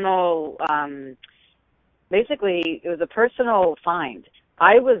personal, basically, it was a personal find.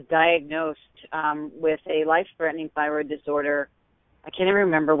 I was diagnosed with a life-threatening thyroid disorder. I can't even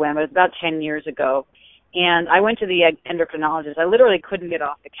remember when, but it was about 10 years ago. And I went to the endocrinologist. I literally couldn't get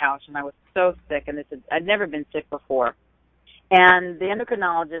off the couch, and I was so sick, and I'd never been sick before. And the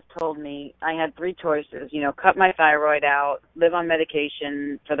endocrinologist told me I had three choices, cut my thyroid out, live on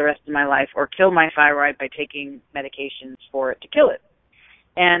medication for the rest of my life, or kill my thyroid by taking medications for it to kill it.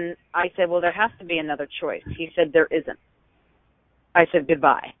 And I said, well, there has to be another choice. He said, there isn't. I said,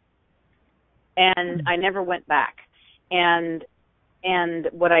 goodbye. And I never went back. And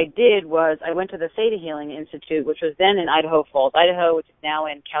what I did was I went to the Theta Healing Institute, which was then in Idaho Falls, Idaho, which is now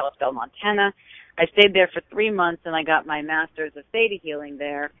in Kalispell, Montana. I stayed there for 3 months, and I got my master's of Theta Healing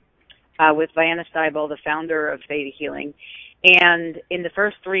there with Vianna Steibel, the founder of Theta Healing. And in the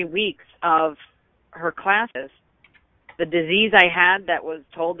first 3 weeks of her classes, the disease I had that was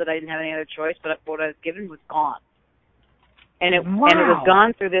told that I didn't have any other choice, but what I was given was gone. And it was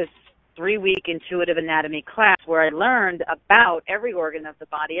gone through this 3-week intuitive anatomy class where I learned about every organ of the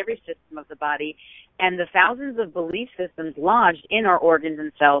body, every system of the body, and the thousands of belief systems lodged in our organs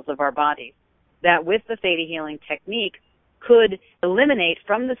and cells of our bodies that with the Theta Healing technique could eliminate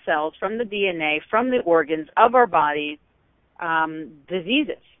from the cells, from the DNA, from the organs of our bodies,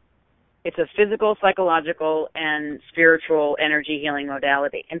 diseases. It's a physical, psychological, and spiritual energy healing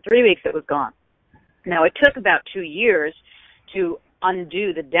modality. In 3 weeks, it was gone. Now, it took about 2 years to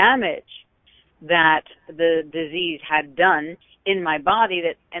undo the damage that the disease had done in my body,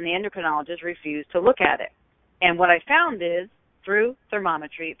 and the endocrinologist refused to look at it. And what I found is, through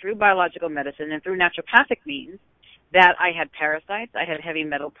thermometry, through biological medicine, and through naturopathic means, that I had parasites, I had heavy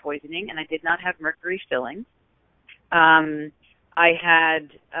metal poisoning, and I did not have mercury fillings. I had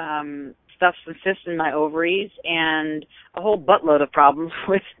stuff and cysts in my ovaries and a whole buttload of problems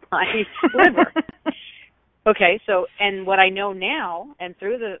with my liver. Okay, and what I know now, and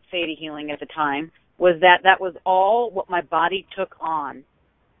through the Theta Healing at the time, was that was all what my body took on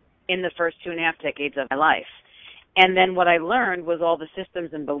in the first 2.5 decades of my life. And then what I learned was all the systems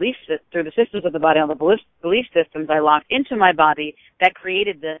and beliefs, through the systems of the body, all the belief systems I locked into my body that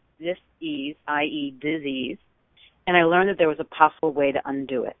created the dis-ease, i.e. disease, and I learned that there was a possible way to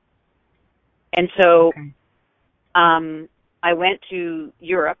undo it. And so I went to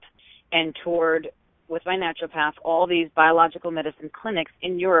Europe and toured with my naturopath all these biological medicine clinics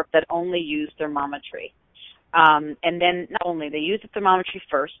in Europe that only use thermometry. And then not only, they use the thermometry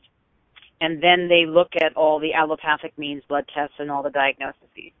first, and then they look at all the allopathic means, blood tests, and all the diagnoses.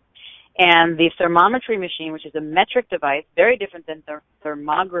 And the thermometry machine, which is a metric device, very different than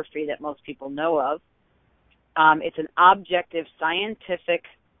thermography that most people know of, it's an objective scientific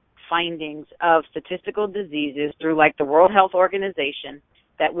findings of statistical diseases through like the World Health Organization,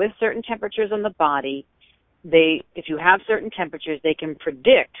 that with certain temperatures on the body, if you have certain temperatures, they can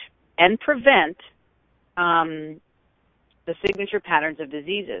predict and prevent the signature patterns of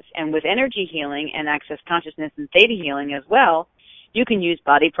diseases. And with energy healing and access consciousness and Theta Healing as well, you can use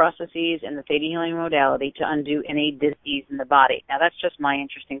body processes and the Theta Healing modality to undo any disease in the body. Now, that's just my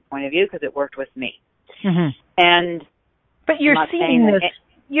interesting point of view because it worked with me. Mm-hmm. But you're seeing this.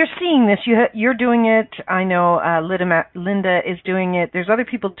 You're seeing this. You're doing it. I know Linda is doing it. There's other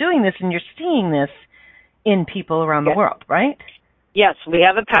people doing this, and you're seeing this in people around the world, right? Yes, we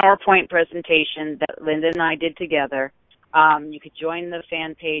have a PowerPoint presentation that Linda and I did together. You could join the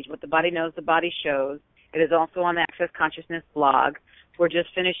fan page, What the Body Knows, the Body Shows. It is also on the Access Consciousness blog. We're just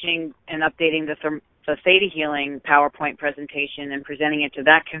finishing and updating the Theta Healing PowerPoint presentation and presenting it to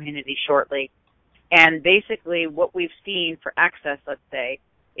that community shortly. And basically what we've seen for access, let's say,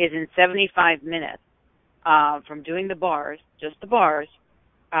 is in 75 minutes from doing the bars, just the bars,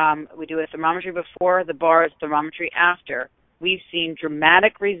 we do a thermometry before, the bars, thermometry after. We've seen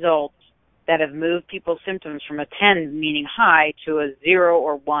dramatic results that have moved people's symptoms from a 10, meaning high, to a 0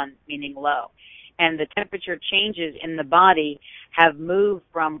 or 1, meaning low. And the temperature changes in the body have moved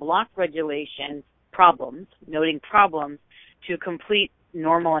from block regulation problems, noting problems, to complete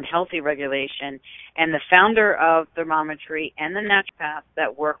normal and healthy regulation. And the founder of thermometry and the naturopaths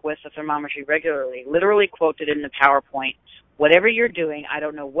that work with the thermometry regularly literally quoted in the PowerPoint, whatever you're doing, I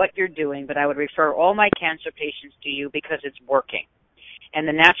don't know what you're doing, but I would refer all my cancer patients to you because it's working. And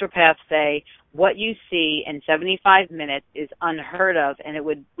the naturopaths say, what you see in 75 minutes is unheard of, and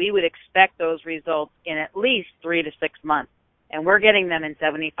we would expect those results in at least 3 to 6 months. And we're getting them in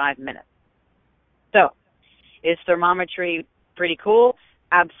 75 minutes. So, is thermometry pretty cool?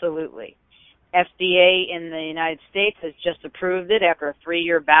 Absolutely. FDA in the United States has just approved it after a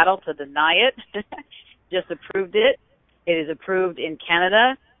 3-year battle to deny it. Just approved it. It is approved in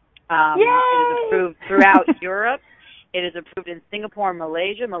Canada. It is approved throughout Europe. It is approved in Singapore and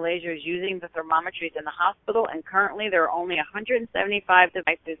Malaysia. Malaysia is using the thermometries in the hospital, and currently there are only 175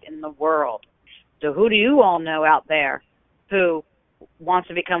 devices in the world. So who do you all know out there who wants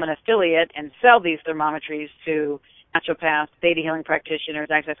to become an affiliate and sell these thermometries to naturopaths, theta healing practitioners,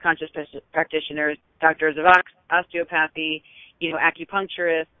 access consciousness practitioners, doctors of osteopathy,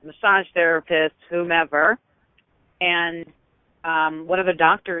 acupuncturists, massage therapists, whomever. And what other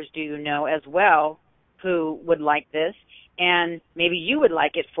doctors do you know as well who would like this? And maybe you would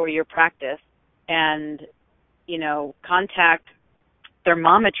like it for your practice. And, contact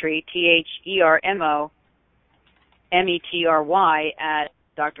Thermometry, THERMOMETRY at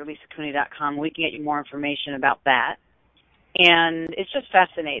drlisacooney.com. We can get you more information about that. And it's just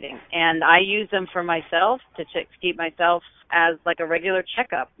fascinating. And I use them for myself to keep myself as like a regular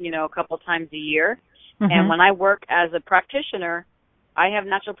checkup, a couple times a year. Mm-hmm. And when I work as a practitioner, I have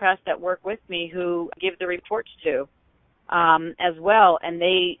naturopaths that work with me who give the reports to as well. And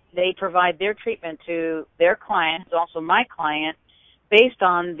they provide their treatment to their client, who's also my client, based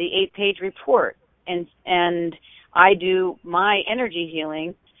on the 8-page report. And I do my energy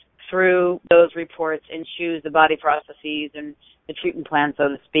healing through those reports and choose the body processes and the treatment plan, so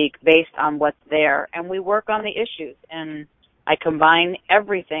to speak, based on what's there. And we work on the issues. And I combine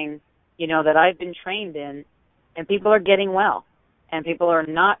everything, that I've been trained in, and people are getting well. And people are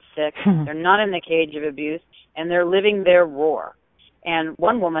not sick. They're not in the cage of abuse, and they're living their roar. And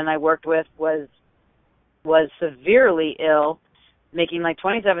one woman I worked with was severely ill, making like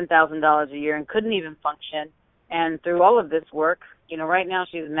 $27,000 a year and couldn't even function. And through all of this work, right now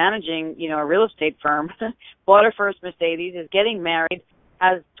she's managing, a real estate firm, bought her first Mercedes, is getting married,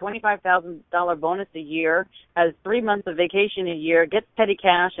 has $25,000 bonus a year, has 3 months of vacation a year, gets petty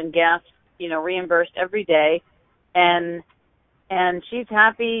cash and gas, reimbursed every day. And she's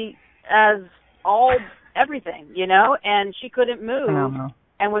happy as everything, and she couldn't move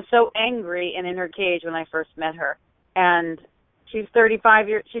and was so angry and in her cage when I first met her. And she's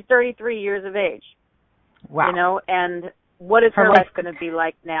 33 years of age. Wow. And what is her life going to be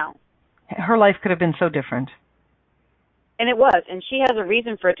like now? Her life could have been so different. And it was. And she has a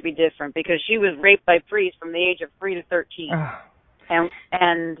reason for it to be different, because she was raped by priests from the age of 3 to 13. And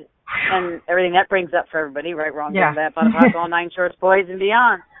everything that brings up for everybody, right, wrong, good, bad, bottom, all 9 shorts, boys, and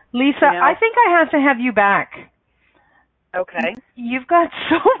beyond. Lisa, I think I have to have you back. Okay. You've got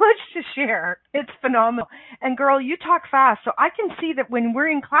so much to share. It's phenomenal. And girl, you talk fast, so I can see that when we're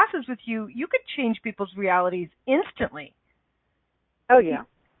in classes with you, you could change people's realities instantly. Oh, yeah.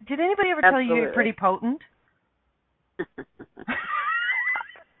 Did anybody ever tell you you're pretty potent?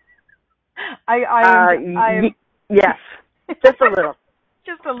 Yes, just a little.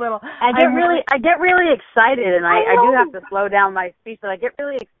 Just a little. I get really excited, and I do have to slow down my speech, but I get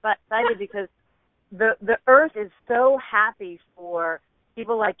really excited because the earth is so happy for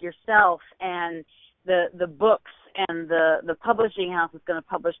people like yourself and the books, and the publishing house is going to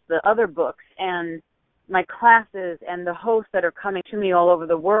publish the other books, and my classes, and the hosts that are coming to me all over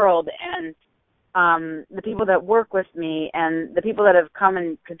the world, and the people that work with me, and the people that have come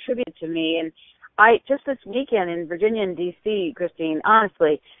and contributed to me. And just this weekend in Virginia and D.C., Christine,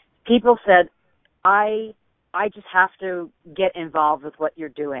 honestly, people said, I just have to get involved with what you're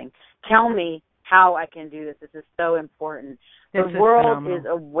doing. Tell me how I can do this. This is so important. The world is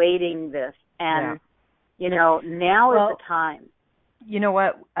awaiting this. And, now is the time. You know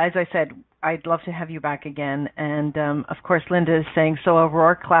what? As I said, I'd love to have you back again. And, of course, Linda is saying, so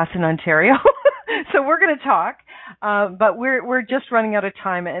Aurora class in Ontario. So we're going to talk, but we're just running out of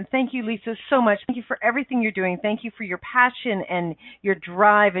time. And thank you, Lisa, so much. Thank you for everything you're doing. Thank you for your passion and your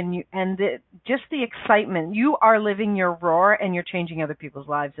drive and just the excitement. You are living your roar, and you're changing other people's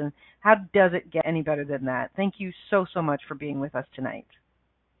lives. And how does it get any better than that? Thank you so much for being with us tonight.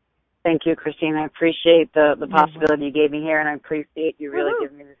 Thank you, Christine. I appreciate the possibility you gave me here, and I appreciate you really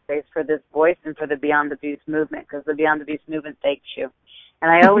giving me the space for this voice and for the Beyond Abuse movement, because the Beyond Abuse movement thanks you. And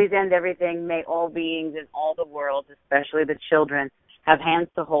I always end everything, may all beings in all the world, especially the children, have hands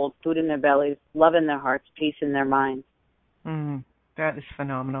to hold, food in their bellies, love in their hearts, peace in their minds. That is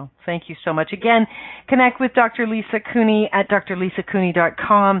phenomenal. Thank you so much. Again, connect with Dr. Lisa Cooney at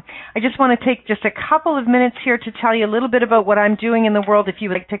drlisacooney.com. I just want to take just a couple of minutes here to tell you a little bit about what I'm doing in the world. If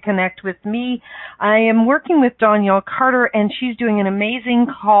you'd like to connect with me, I am working with Danielle Carter, and she's doing an amazing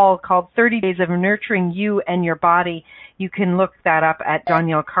call called 30 Days of Nurturing You and Your Body. You can look that up at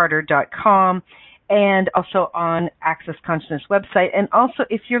daniellecarter.com. and also on Access Consciousness website. And also,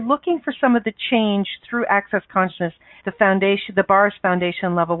 if you're looking for some of the change through Access Consciousness, the Bars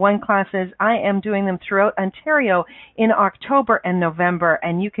Foundation Level 1 classes, I am doing them throughout Ontario in October and November,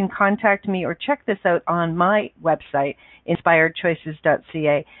 and you can contact me or check this out on my website,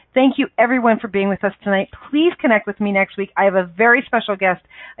 inspiredchoices.ca. Thank you, everyone, for being with us tonight. Please connect with me next week. I have a very special guest,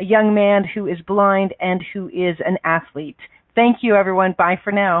 a young man who is blind and who is an athlete. Thank you, everyone. Bye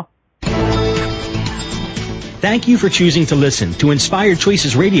for now. Thank you for choosing to listen to Inspired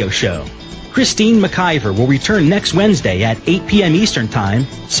Choices Radio Show. Christine McIver will return next Wednesday at 8 p.m. Eastern Time,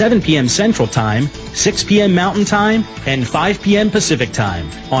 7 p.m. Central Time, 6 p.m. Mountain Time, and 5 p.m. Pacific Time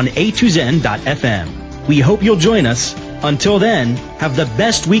on A2Zen.fm. We hope you'll join us. Until then, have the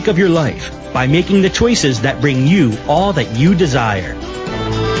best week of your life by making the choices that bring you all that you desire.